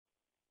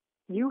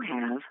You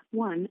have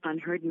one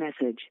unheard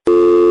message.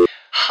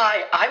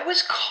 Hi, I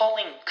was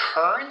calling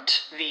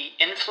Current, the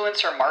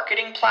influencer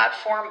marketing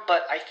platform,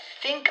 but I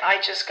think I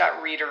just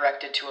got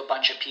redirected to a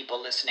bunch of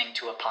people listening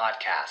to a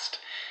podcast.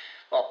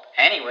 Well,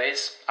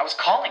 anyways, I was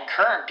calling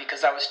Current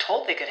because I was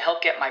told they could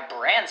help get my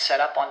brand set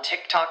up on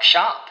TikTok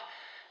Shop,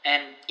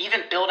 and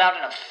even build out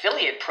an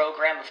affiliate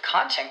program of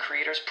content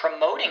creators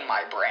promoting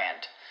my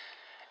brand,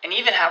 and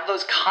even have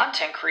those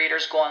content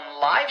creators go on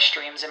live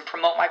streams and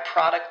promote my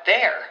product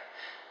there.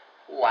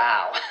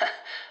 Wow,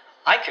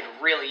 I could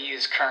really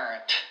use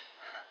Current.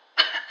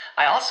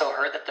 I also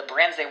heard that the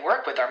brands they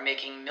work with are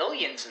making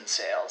millions in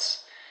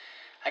sales.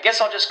 I guess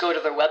I'll just go to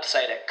their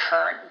website at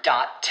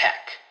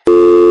current.tech.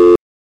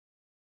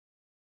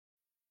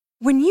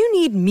 When you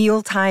need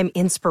mealtime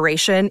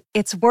inspiration,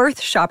 it's worth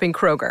shopping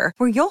Kroger,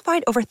 where you'll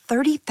find over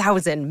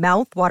 30,000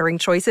 mouth-watering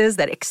choices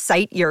that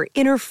excite your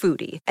inner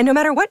foodie. And no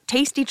matter what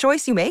tasty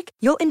choice you make,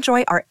 you'll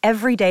enjoy our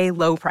everyday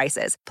low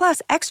prices,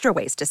 plus extra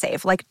ways to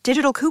save, like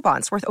digital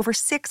coupons worth over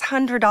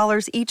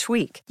 $600 each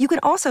week. You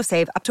can also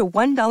save up to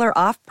 $1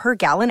 off per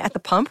gallon at the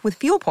pump with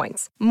fuel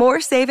points.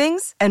 More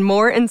savings and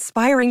more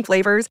inspiring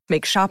flavors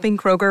make shopping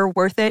Kroger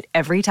worth it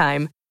every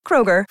time.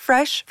 Kroger,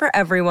 fresh for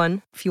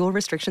everyone. Fuel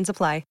restrictions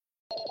apply.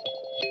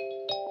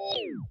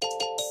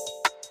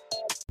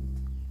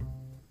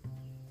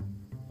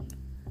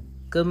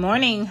 Good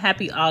morning.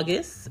 Happy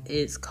August.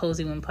 It's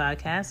Cozy One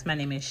Podcast. My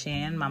name is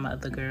Shan, mama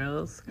of the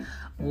girls.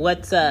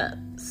 What's up?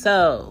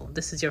 So,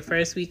 this is your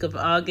first week of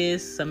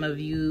August. Some of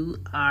you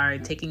are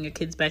taking your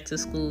kids back to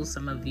school.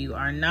 Some of you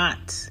are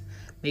not.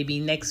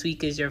 Maybe next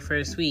week is your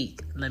first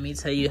week. Let me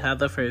tell you how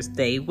the first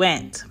day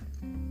went.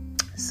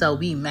 So,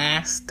 we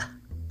masked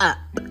up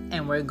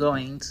and we're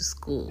going to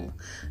school.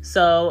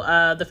 So,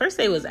 the first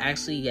day was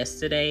actually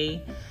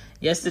yesterday.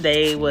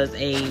 Yesterday was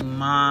a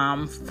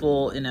mom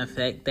full in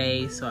effect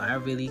day, so I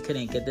really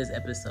couldn't get this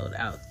episode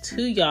out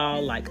to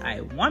y'all like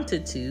I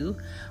wanted to,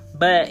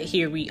 but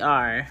here we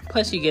are.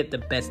 Plus, you get the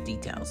best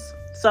details.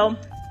 So,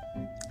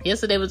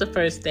 yesterday was the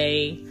first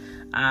day.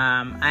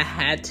 I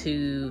had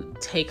to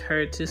take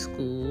her to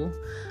school,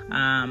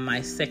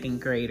 my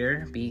second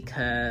grader,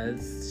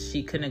 because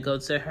she couldn't go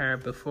to her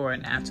before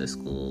and after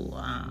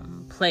school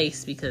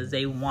place because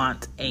they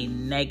want a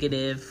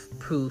negative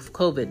proof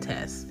COVID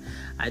test.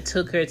 I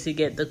took her to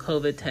get the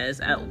COVID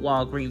test at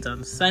Walgreens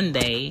on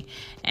Sunday,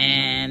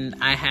 and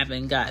I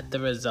haven't got the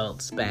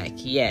results back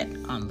yet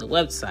on the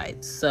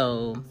website.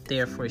 So,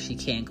 therefore, she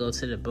can't go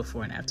to the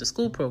before and after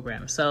school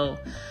program. So,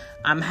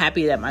 I'm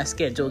happy that my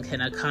schedule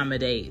can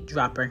accommodate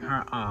dropping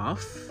her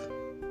off,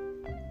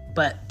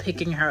 but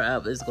picking her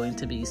up is going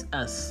to be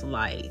a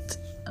slight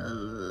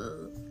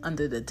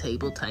under the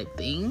table type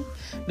thing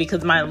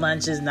because my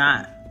lunch is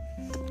not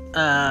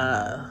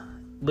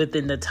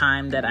within the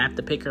time that I have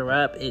to pick her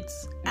up.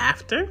 It's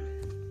after.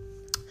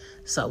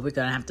 So we're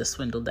going to have to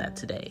swindle that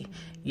today.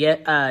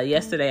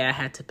 Yesterday I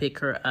had to pick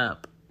her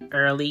up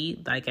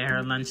early, like at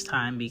her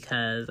lunchtime,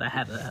 because I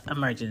had an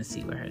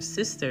emergency with her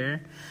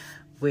sister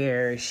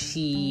where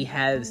she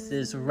has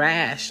this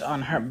rash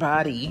on her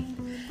body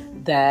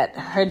that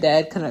her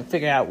dad couldn't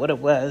figure out what it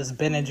was.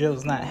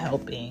 Benadryl's not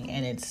helping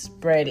and it's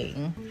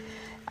spreading.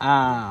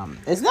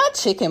 It's not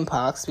chicken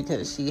pox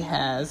because she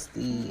has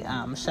the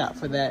shot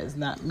for that. It's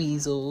not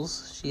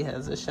measles. She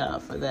has a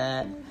shot for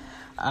that.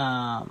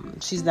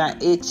 She's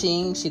not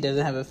itching. She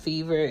doesn't have a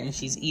fever and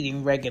she's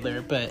eating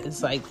regular, but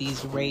it's like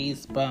these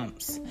raised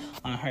bumps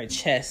on her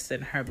chest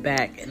and her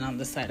back and on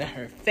the side of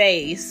her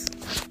face.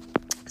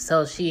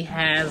 So she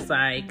has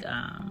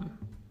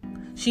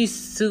she's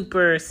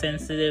super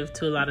sensitive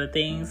to a lot of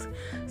things.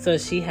 So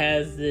she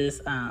has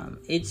this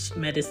itch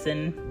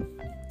medicine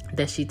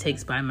that she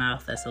takes by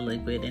mouth that's a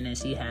liquid, and then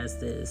she has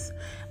this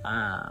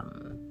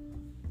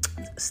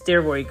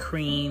steroid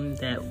cream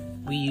that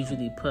we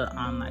usually put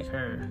on like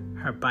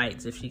her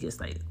bites if she gets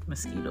like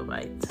mosquito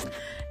bites.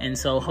 And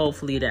so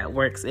hopefully that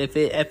works.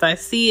 If I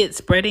see it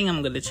spreading,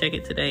 I'm going to check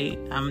it today.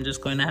 I'm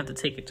just going to have to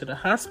take it to the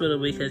hospital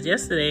because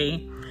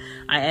yesterday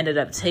I ended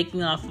up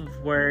taking off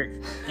of work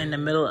in the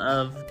middle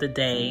of the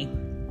day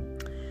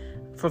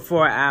for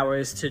 4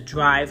 hours to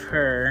drive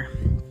her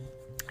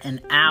an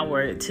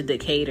hour to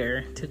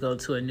Decatur to go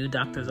to a new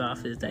doctor's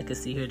office that could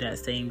see her that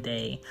same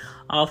day,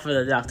 all for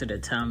the doctor to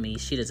tell me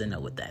she doesn't know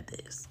what that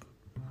is.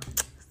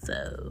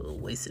 So,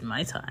 wasting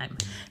my time.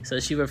 So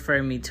she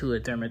referred me to a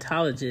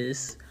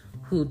dermatologist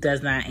who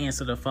does not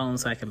answer the phone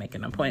so I can make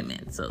an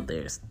appointment. So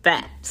there's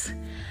that.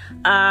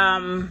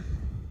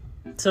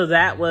 So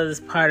that was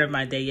part of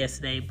my day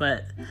yesterday,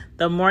 but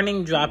the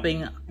morning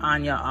dropping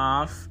Anya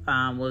off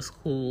was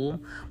cool.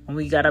 When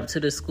we got up to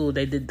the school,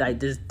 they did like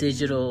this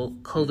digital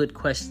COVID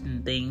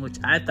question thing, which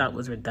I thought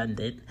was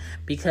redundant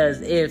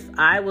because if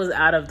I was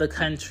out of the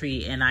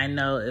country and I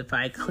know if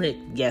I click,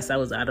 yes, I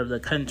was out of the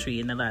country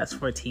in the last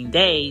 14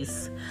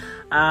 days,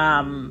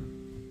 I'm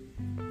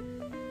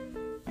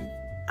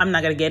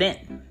not going to get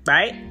in,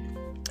 right?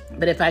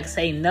 But if I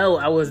say no,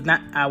 I was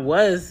not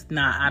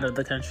out of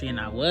the country and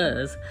I'm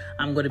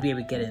going to be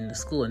able to get into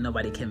school and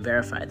nobody can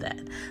verify that.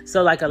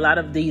 So like a lot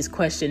of these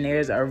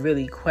questionnaires are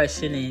really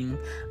questioning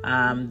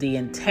the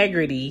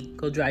integrity.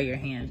 Go dry your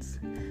hands.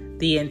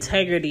 The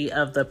integrity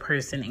of the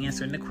person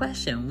answering the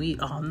question. We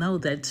all know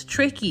that's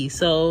tricky.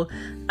 So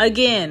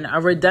again,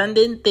 a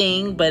redundant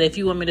thing, but if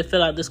you want me to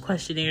fill out this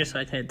questionnaire so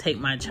I can take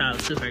my child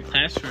to her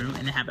classroom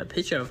and have a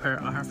picture of her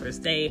on her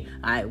first day,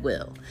 I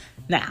will.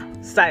 Now,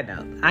 side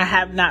note, I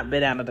have not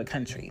been out of the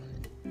country.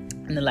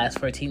 In the last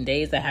 14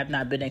 days, I have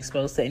not been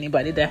exposed to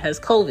anybody that has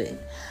COVID.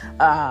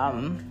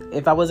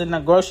 If I was in a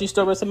grocery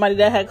store with somebody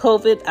that had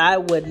COVID, I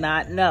would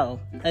not know,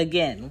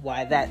 again,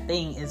 why that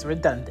thing is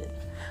redundant.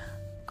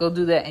 Go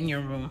do that in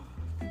your room.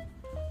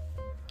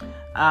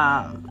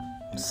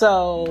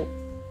 So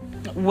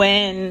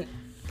when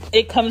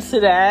it comes to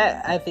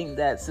that, I think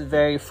that's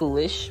very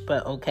foolish,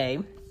 but okay.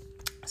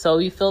 So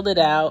we filled it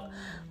out.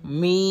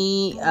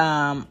 Me,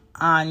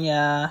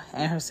 Anya,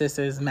 and her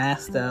sisters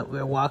masked up.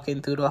 We're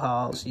walking through the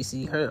halls. You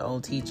see her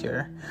old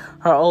teacher.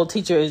 Her old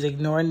teacher is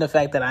ignoring the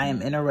fact that I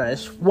am in a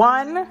rush.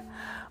 One,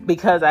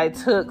 because I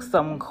took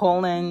some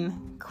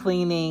colon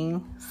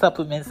cleaning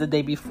supplements the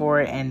day before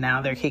and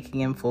now they're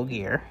kicking in full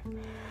gear.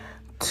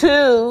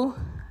 Two,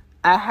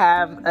 I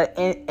have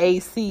an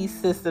AC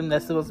system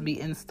that's supposed to be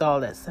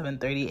installed at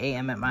 7:30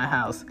 a.m. at my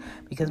house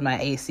because my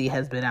AC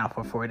has been out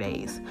for 4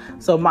 days.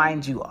 So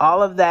mind you,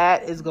 all of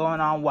that is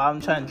going on while I'm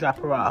trying to drop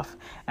her off.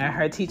 And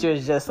her teacher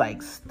is just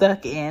like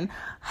stuck in,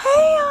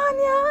 "Hey,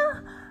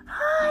 Anya,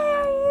 how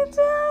are you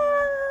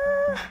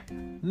doing?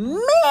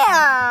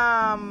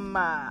 Ma'am,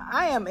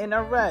 I am in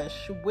a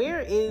rush. Where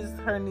is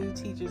her new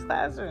teacher's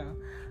classroom?"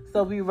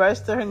 So we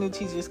rushed to her new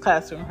teacher's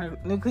classroom. Her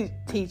new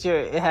teacher,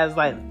 it has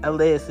like a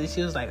list. And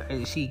she was like,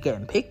 "Is she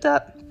getting picked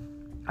up?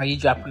 Are you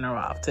dropping her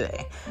off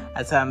today?"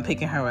 I said, "I'm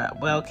picking her up."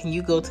 "Well, can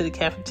you go to the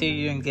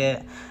cafeteria and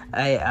get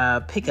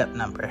a pickup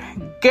number?"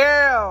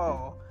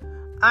 Girl,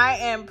 I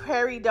am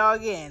prairie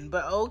dog in,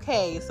 but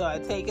okay. So I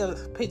take a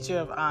picture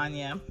of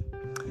Anya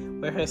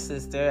with her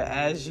sister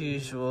as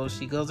usual.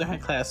 She goes in her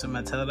classroom.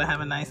 I tell her to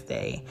have a nice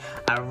day.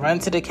 I run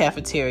to the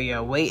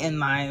cafeteria, wait in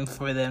line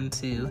for them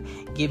to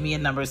give me a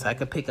number so I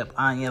could pick up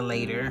Anya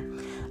later.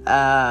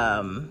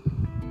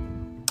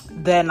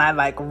 Then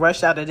I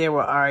rush out of there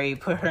with Ari,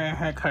 put her in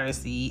her car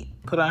seat,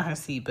 put on her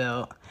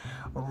seatbelt,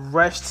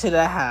 rush to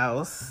the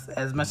house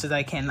as much as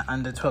I can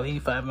under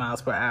 25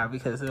 miles per hour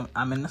because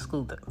I'm in the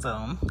school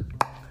zone.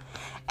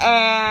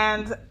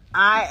 And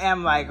I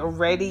am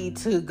ready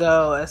to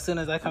go as soon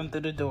as I come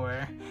through the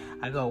door.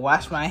 I go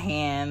wash my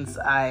hands.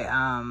 I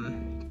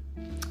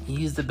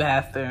use the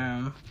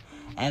bathroom.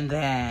 And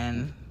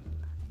then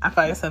I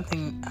find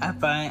something.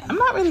 I'm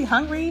not really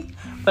hungry,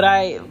 but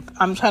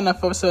I'm trying to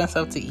force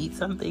myself to eat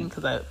something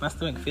because my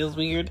stomach feels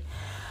weird.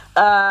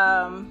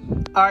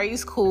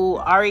 Ari's cool.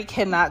 Ari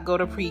cannot go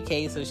to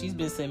pre-K, so she's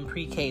been in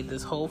pre-K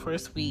this whole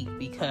first week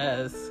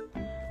because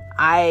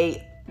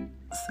I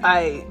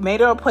made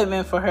an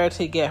appointment for her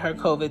to get her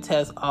COVID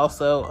test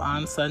also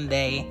on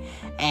Sunday,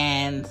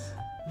 and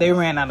they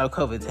ran out of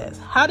COVID tests.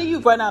 How do you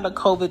run out of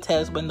COVID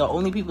tests when the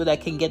only people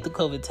that can get the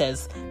COVID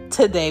test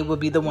today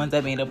would be the ones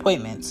that made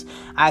appointments?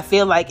 I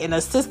feel like in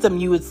a system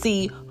you would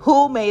see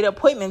who made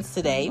appointments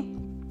today.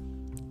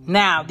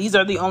 Now, these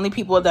are the only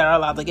people that are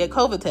allowed to get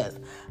COVID tests.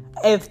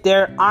 If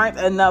there aren't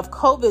enough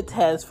COVID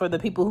tests for the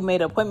people who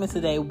made appointments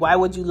today, why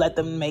would you let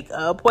them make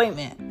an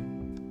appointment?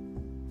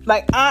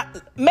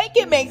 Make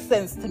it make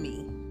sense to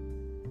me,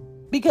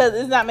 because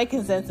it's not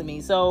making sense to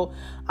me. So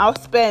I'll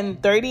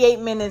spend 38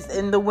 minutes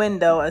in the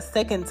window a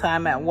second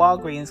time at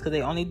Walgreens, because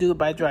they only do it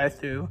by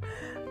drive-thru,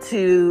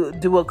 to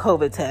do a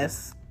COVID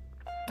test.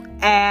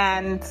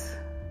 And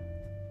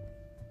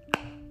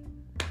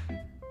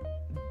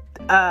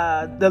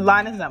the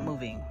line is not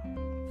moving.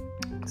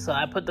 So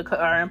I put the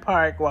car in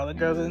park while the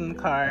girls are in the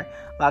car,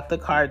 lock the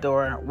car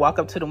door, walk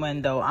up to the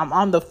window. I'm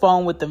on the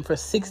phone with them for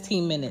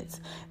 16 minutes.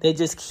 They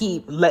just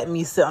keep letting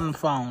me sit on the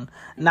phone.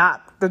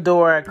 Knock the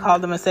door, call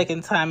them a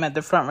second time at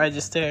the front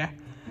register.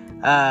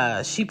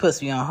 She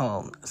puts me on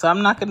hold. So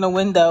I'm knocking the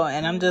window,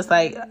 and I'm just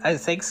I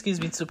say, "Excuse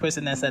me," to the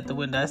person that's at the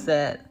window. I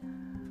said,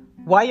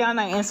 "Why y'all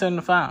not answering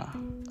the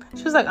phone?"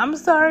 She was like, "I'm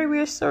sorry,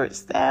 we're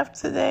short-staffed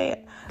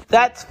today."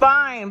 That's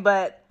fine,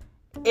 but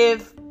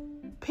if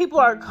people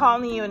are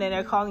calling you and then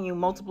they're calling you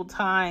multiple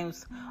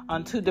times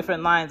on two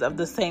different lines of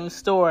the same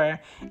store,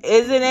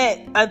 isn't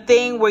it a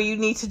thing where you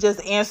need to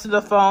just answer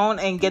the phone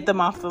and get them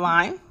off the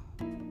line?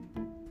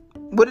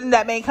 Wouldn't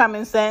that make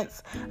common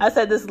sense? I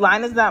said, "This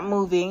line is not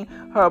moving.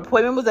 Her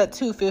appointment was at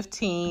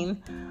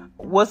 2:15.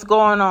 What's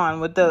going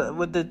on with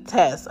the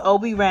test?" "Oh,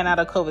 we ran out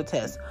of COVID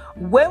tests."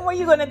 When were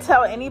you going to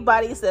tell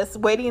anybody that's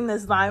waiting in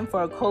this line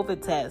for a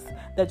COVID test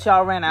that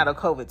y'all ran out of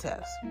COVID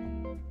tests?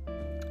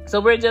 So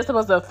we're just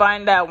supposed to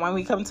find out when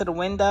we come to the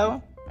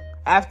window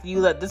after you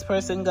let this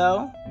person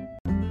go?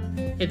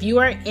 If you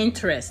are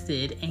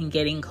interested in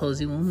getting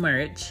Cozy Womb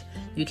merch,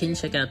 you can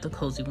check out the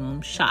Cozy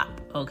Womb shop,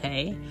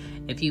 okay?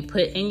 If you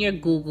put in your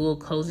Google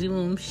Cozy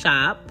Womb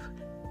shop,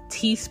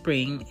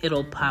 Teespring,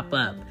 it'll pop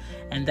up,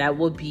 and that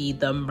will be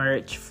the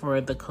merch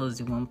for the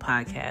Cozy Womb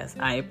podcast.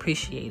 I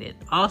appreciate it.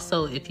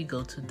 Also, if you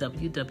go to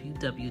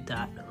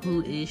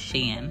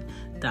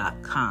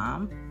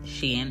www.whoisshan.com,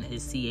 Shan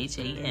is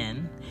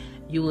CHAN,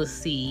 you will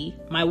see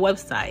my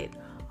website.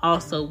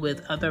 Also,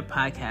 with other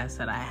podcasts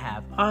that I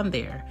have on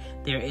there,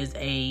 there is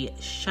a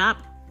shop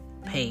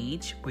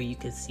page where you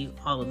can see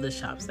all of the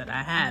shops that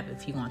I have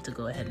if you want to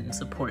go ahead and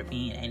support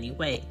me in any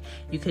way.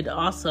 You could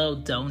also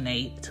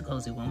donate to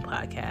Cozy Womb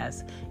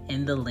Podcast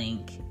in the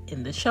link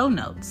in the show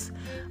notes.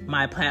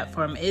 My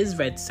platform is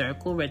Red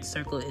Circle. Red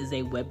Circle is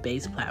a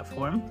web-based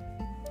platform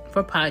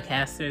for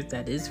podcasters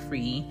that is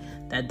free,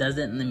 that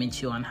doesn't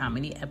limit you on how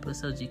many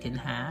episodes you can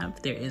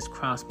have. There is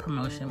cross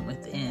promotion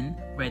within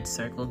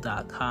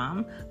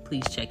redcircle.com.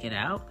 Please check it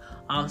out.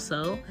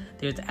 Also,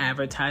 there's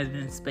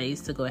advertisement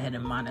space to go ahead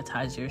and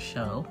monetize your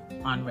show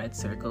on Red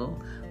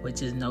Circle,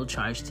 which is no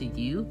charge to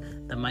you.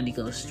 The money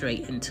goes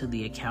straight into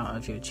the account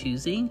of your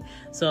choosing.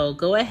 So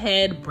go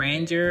ahead,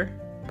 brand your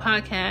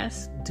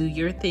podcast, do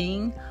your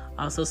thing.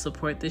 Also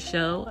support the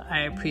show. I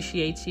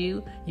appreciate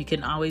you. You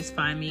can always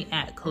find me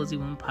at Cozy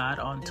Womb Pod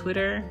on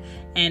Twitter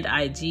and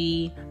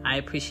IG. I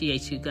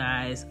appreciate you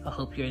guys. I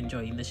hope you're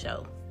enjoying the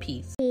show.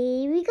 Peace.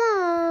 Here we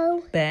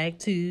go. Back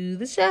to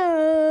the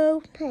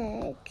show.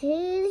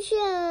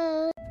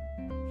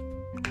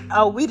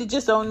 Oh, we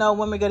just don't know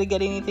when we're going to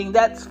get anything.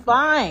 That's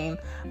fine.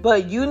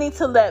 But you need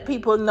to let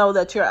people know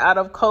that you're out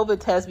of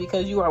COVID test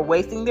because you are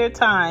wasting their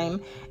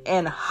time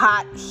in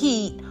hot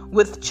heat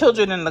with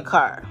children in the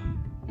car.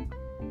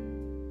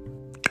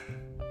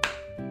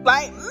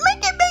 Like,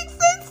 make it make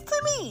sense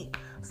to me.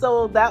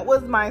 So that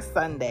was my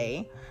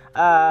Sunday.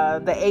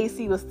 The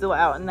AC was still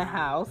out in the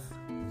house.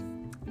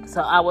 So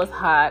I was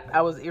hot.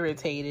 I was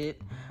irritated.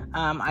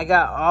 I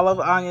got all of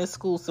Anya's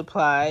school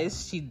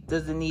supplies. She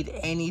doesn't need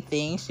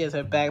anything. She has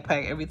her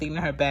backpack, everything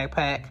in her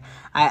backpack.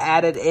 I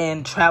added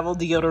in travel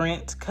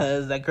deodorant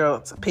because that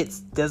girl's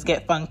pits does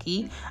get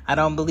funky. I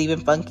don't believe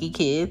in funky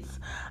kids.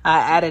 I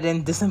added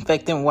in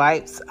disinfectant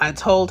wipes. I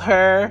told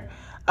her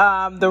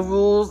the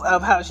rules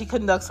of how she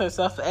conducts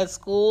herself at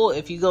school.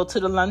 If you go to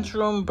the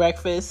lunchroom,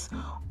 breakfast,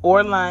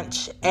 or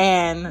lunch,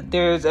 and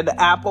there's an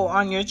apple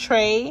on your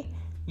tray,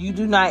 you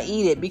do not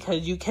eat it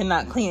because you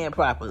cannot clean it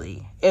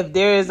properly. If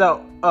there is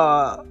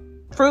a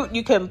fruit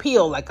you can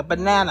peel, like a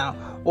banana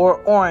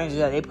or orange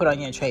that they put on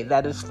your tray,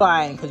 that is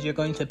fine because you're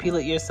going to peel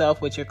it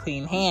yourself with your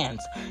clean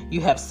hands. You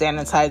have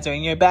sanitizer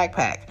in your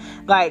backpack.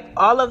 Like,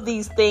 all of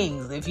these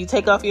things, if you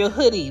take off your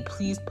hoodie,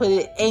 please put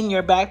it in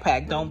your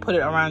backpack. Don't put it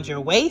around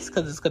your waist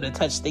because it's going to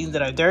touch things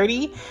that are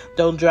dirty.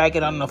 Don't drag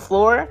it on the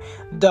floor.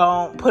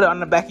 Don't put it on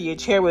the back of your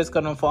chair where it's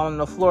going to fall on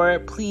the floor.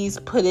 Please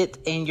put it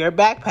in your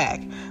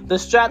backpack. The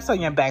straps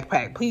on your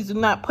backpack, please do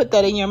not put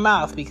that in your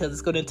mouth because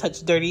it's going to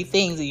touch dirty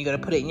things and you're going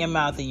to put it in your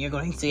mouth and you're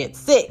going to get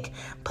sick.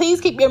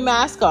 Please keep your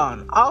mask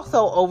on.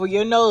 Also, over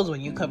your nose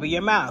when you cover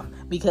your mouth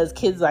because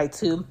kids like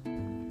to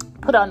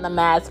put on the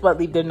mask but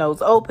leave their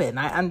nose open.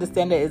 I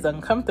understand it is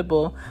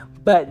uncomfortable,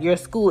 but your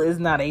school is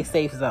not a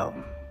safe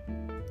zone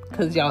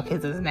because y'all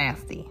kids is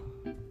nasty.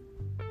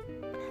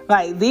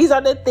 Like, these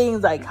are the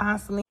things I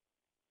constantly...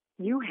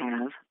 You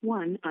have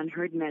one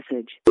unheard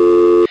message.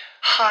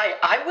 Hi,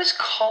 I was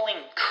calling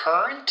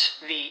Current,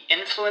 the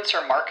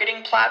influencer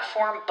marketing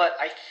platform, but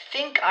I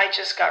think I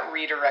just got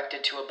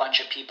redirected to a bunch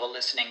of people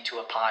listening to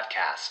a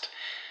podcast.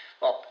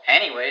 Well,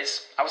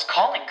 anyways, I was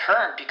calling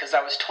Current because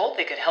I was told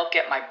they could help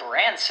get my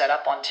brand set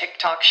up on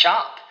TikTok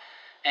Shop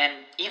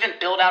and even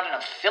build out an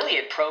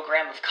affiliate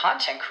program of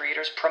content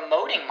creators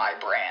promoting my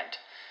brand.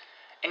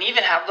 And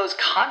even have those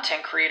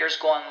content creators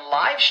go on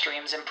live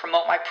streams and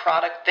promote my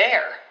product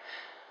there.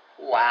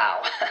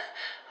 Wow,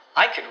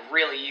 I could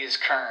really use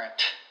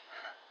Current.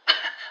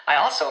 I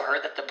also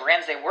heard that the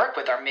brands they work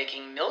with are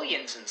making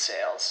millions in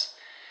sales.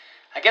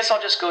 I guess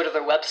I'll just go to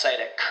their website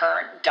at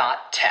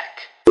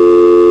current.tech.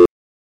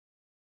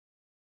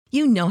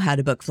 You know how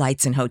to book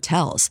flights and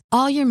hotels.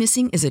 All you're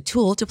missing is a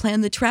tool to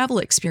plan the travel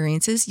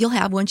experiences you'll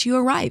have once you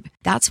arrive.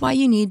 That's why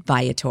you need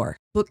Viator.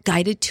 Book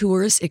guided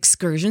tours,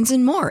 excursions,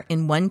 and more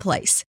in one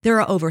place. There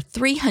are over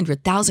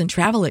 300,000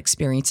 travel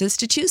experiences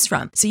to choose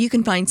from, so you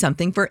can find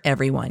something for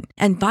everyone.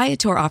 And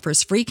Viator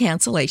offers free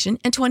cancellation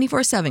and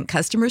 24/7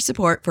 customer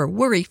support for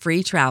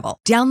worry-free travel.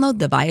 Download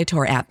the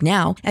Viator app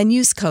now and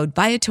use code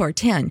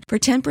Viator10 for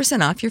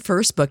 10% off your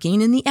first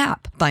booking in the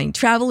app. Find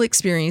travel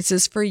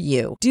experiences for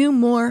you. Do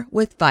more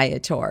with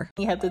Viator.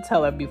 You have to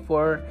tell her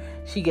before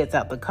she gets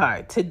out the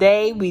car.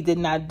 Today, we did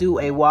not do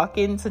a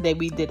walk-in. Today,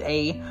 we did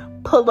a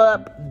pull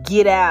up,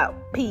 get out,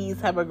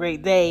 peace, have a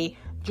great day,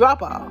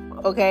 drop off,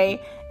 okay?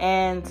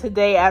 And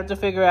today I have to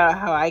figure out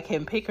how I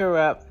can pick her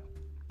up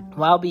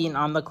while being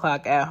on the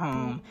clock at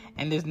home,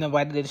 and there's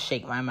nobody to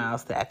shake my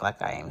mouse to act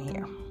like I am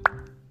here.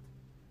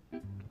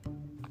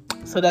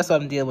 So that's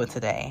what I'm dealing with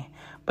today.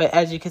 But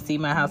as you can see,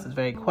 my house is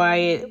very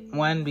quiet.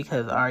 One,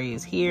 because Ari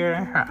is here,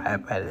 her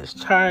iPad is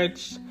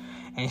charged,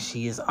 and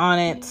she is on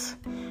it.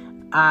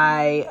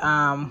 I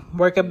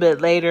work a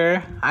bit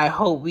later. I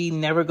hope we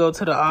never go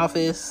to the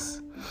office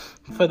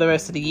for the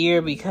rest of the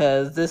year,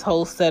 because this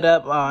whole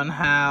setup on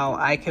how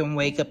I can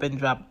wake up and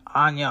drop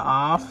Anya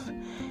off,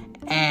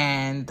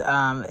 and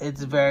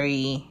it's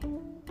very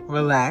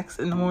relaxed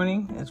in the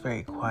morning. It's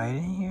very quiet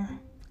in here.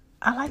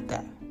 I like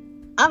that.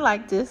 I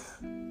like this.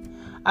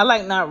 I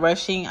like not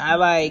rushing. I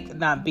like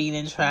not being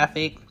in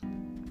traffic.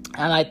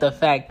 I like the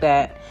fact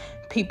that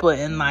people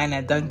in line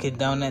at Dunkin'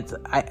 Donuts,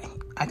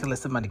 I could let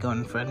somebody go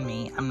in front of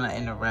me. I'm not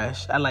in a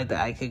rush. I like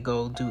that I could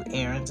go do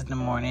errands in the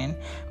morning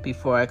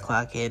before I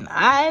clock in.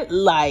 I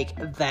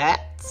like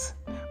that.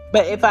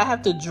 But if I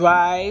have to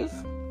drive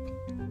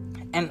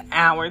an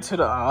hour to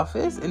the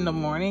office in the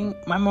morning,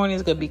 my morning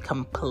is going to be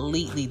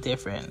completely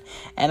different.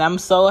 And I'm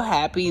so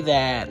happy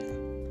that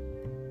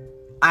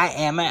I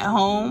am at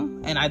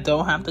home and I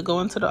don't have to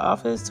go into the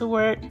office to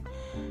work.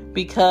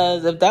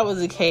 Because if that was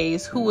the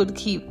case, who would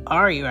keep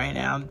Ari right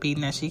now,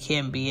 being that she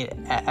can't be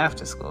at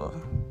after school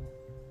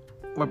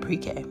or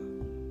pre-K?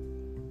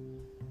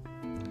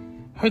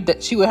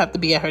 She would have to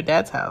be at her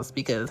dad's house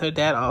because her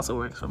dad also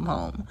works from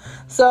home.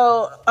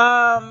 So,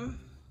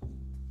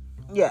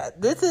 yeah,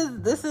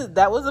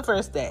 that was the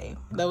first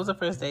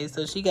day.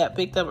 So she got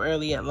picked up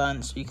early at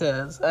lunch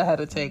because I had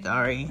to take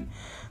Ari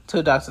to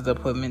a doctor's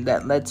appointment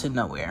that led to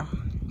nowhere.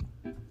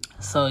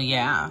 So,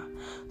 yeah.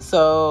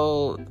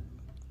 So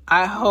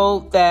I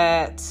hope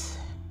that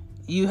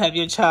you have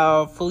your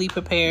child fully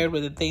prepared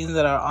with the things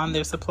that are on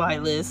their supply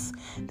list,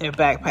 their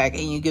backpack,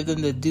 and you give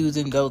them the do's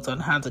and don'ts on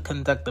how to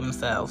conduct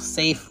themselves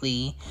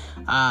safely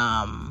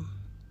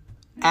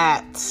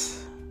at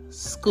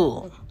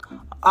school.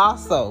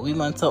 Also, we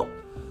went to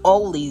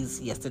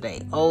Ollie's yesterday.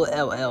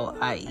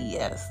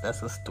 Ollies.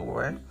 That's a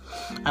store.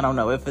 I don't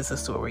know if it's a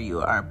store where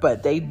you are,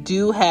 but they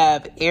do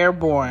have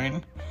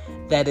Airborne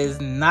that is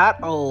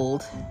not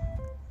old,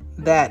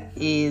 that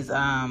is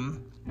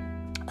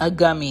a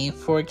gummy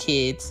for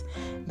kids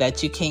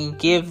that you can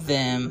give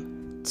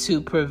them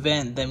to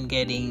prevent them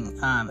getting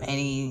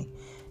any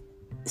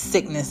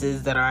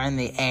sicknesses that are in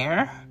the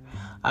air.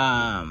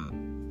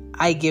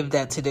 I give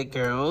that to the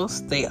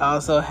girls. They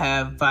also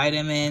have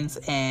vitamins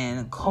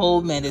and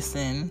cold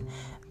medicine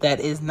that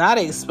is not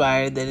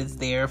expired, that is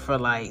there for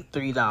like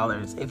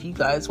 $3 if you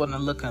guys want to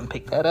look and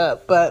pick that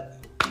up. But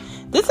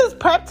this is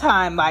prep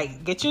time.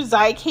 Like, get your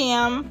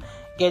Zicam,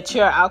 get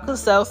your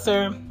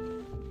Alka-Seltzer,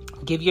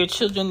 give your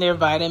children their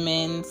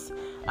vitamins,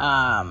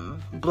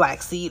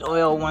 black seed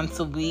oil once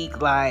a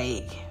week.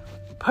 Like,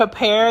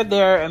 prepare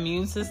their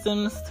immune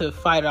systems to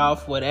fight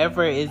off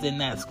whatever is in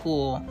that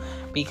school,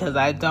 because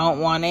I don't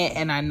want it,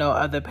 and I know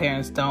other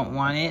parents don't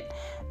want it.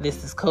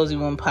 This is Cozy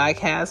Womb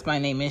Podcast. My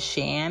name is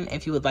Shan.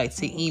 If you would like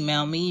to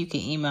email me, you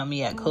can email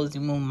me at Cozy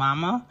Womb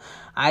Mama.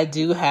 I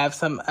do have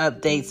some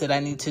updates that I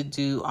need to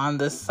do on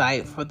the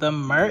site for the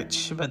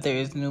merch, but there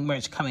is new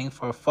merch coming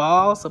for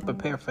fall, so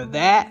prepare for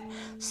that.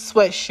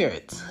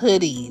 Sweatshirts,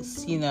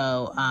 hoodies,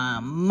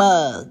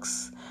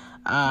 mugs.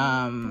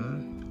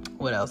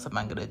 What else am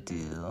I gonna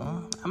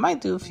do? I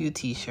might do a few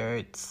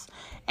t-shirts.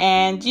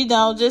 And,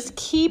 just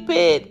keep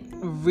it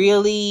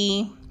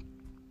really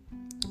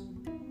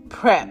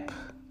prep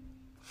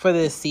for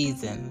this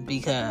season,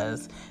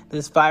 because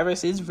this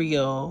virus is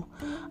real.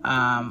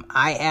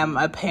 I am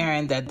a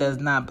parent that does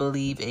not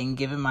believe in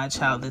giving my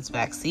child this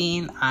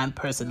vaccine. I'm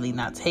personally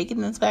not taking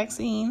this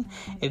vaccine.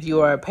 If you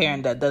are a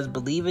parent that does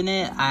believe in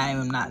it, I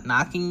am not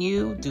knocking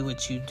you. Do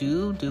what you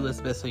do. Do what's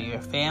best for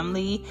your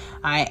family.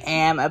 I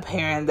am a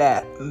parent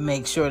that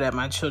makes sure that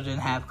my children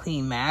have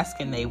clean masks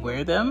and they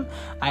wear them.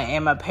 I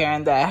am a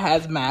parent that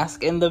has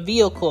masks in the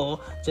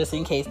vehicle just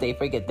in case they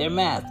forget their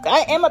mask.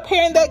 I am a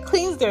parent that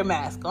cleans their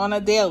mask on a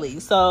daily.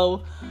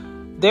 So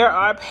there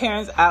are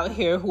parents out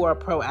here who are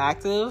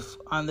proactive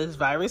on this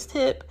virus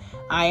tip.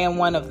 I am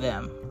one of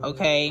them,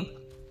 okay?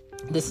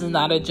 This is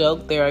not a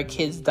joke. There are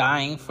kids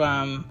dying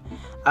from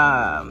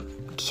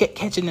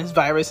catching this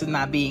virus and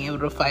not being able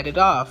to fight it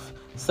off.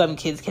 Some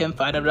kids can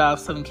fight it off,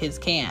 some kids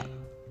can't.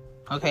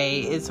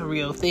 Okay, it's a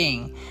real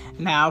thing.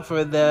 Now,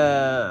 for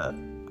the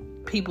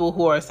people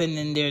who are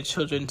sending their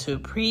children to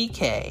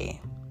pre-K,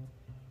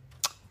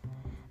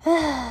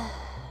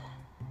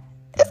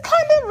 it's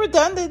kind of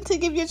redundant to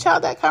give your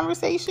child that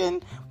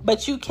conversation,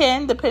 but you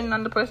can, depending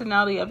on the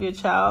personality of your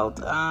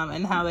child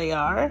and how they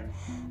are,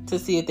 to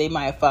see if they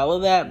might follow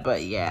that.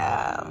 But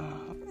yeah,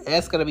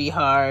 that's going to be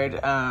hard.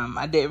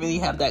 I didn't really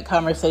have that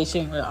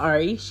conversation with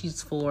Ari.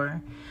 She's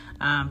 4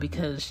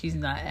 because she's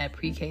not at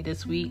pre-K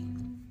this week.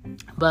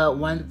 But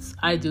once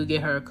I do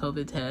get her a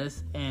COVID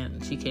test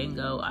and she can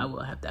go, I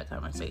will have that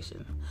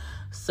conversation.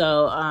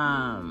 So,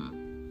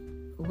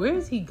 where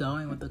is he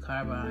going with the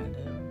car behind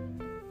him?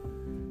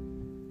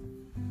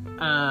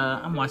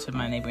 I'm watching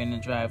my neighbor in the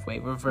driveway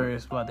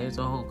reverse while there's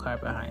a whole car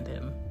behind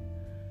him.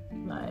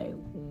 Like,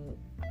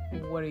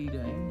 what are you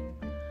doing?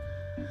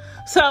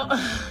 So,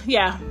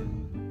 yeah.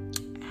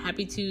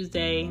 Happy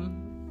Tuesday.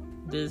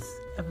 This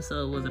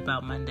episode was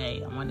about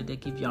Monday. I wanted to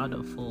give y'all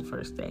the full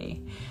first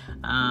day.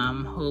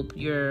 Hope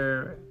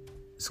your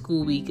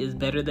school week is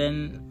better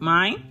than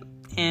mine.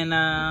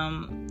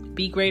 And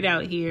be great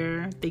out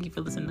here. Thank you for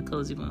listening to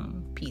Cozy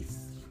Womb.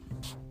 Peace.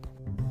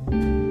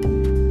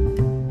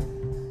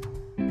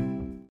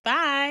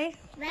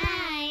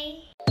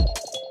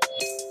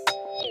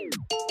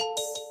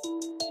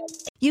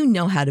 You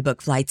know how to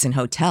book flights and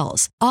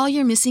hotels. All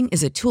you're missing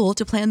is a tool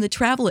to plan the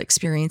travel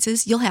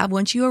experiences you'll have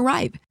once you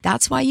arrive.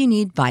 That's why you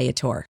need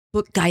Viator.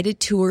 Book guided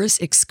tours,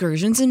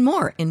 excursions, and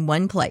more in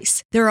one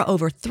place. There are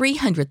over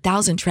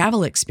 300,000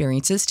 travel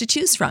experiences to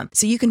choose from,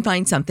 so you can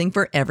find something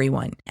for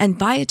everyone. And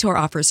Viator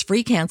offers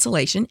free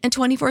cancellation and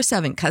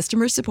 24/7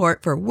 customer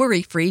support for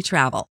worry-free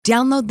travel.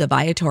 Download the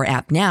Viator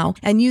app now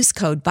and use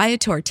code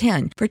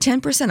Viator10 for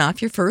 10%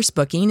 off your first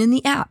booking in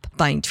the app.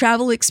 Find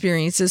travel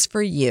experiences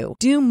for you.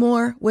 Do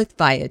more with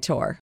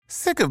Viator.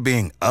 Sick of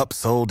being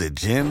upsold at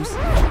gyms?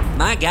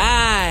 My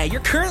guy,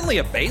 you're currently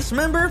a base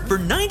member? For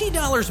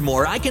 $90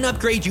 more, I can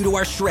upgrade you to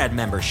our Shred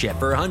membership.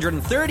 For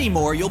 $130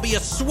 more, you'll be a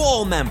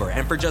Swole member.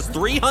 And for just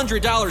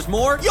 $300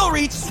 more, you'll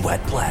reach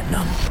Sweat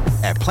Platinum.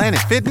 At Planet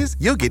Fitness,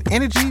 you'll get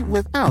energy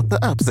without the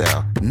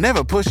upsell.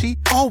 Never pushy,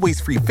 always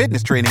free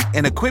fitness training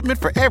and equipment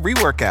for every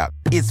workout.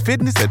 It's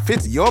fitness that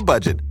fits your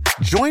budget.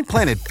 Join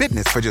Planet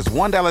Fitness for just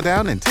 $1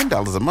 down and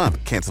 $10 a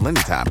month. Cancel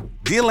anytime.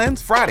 Deal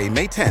ends Friday,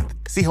 May 10th.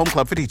 See Home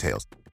Club for details.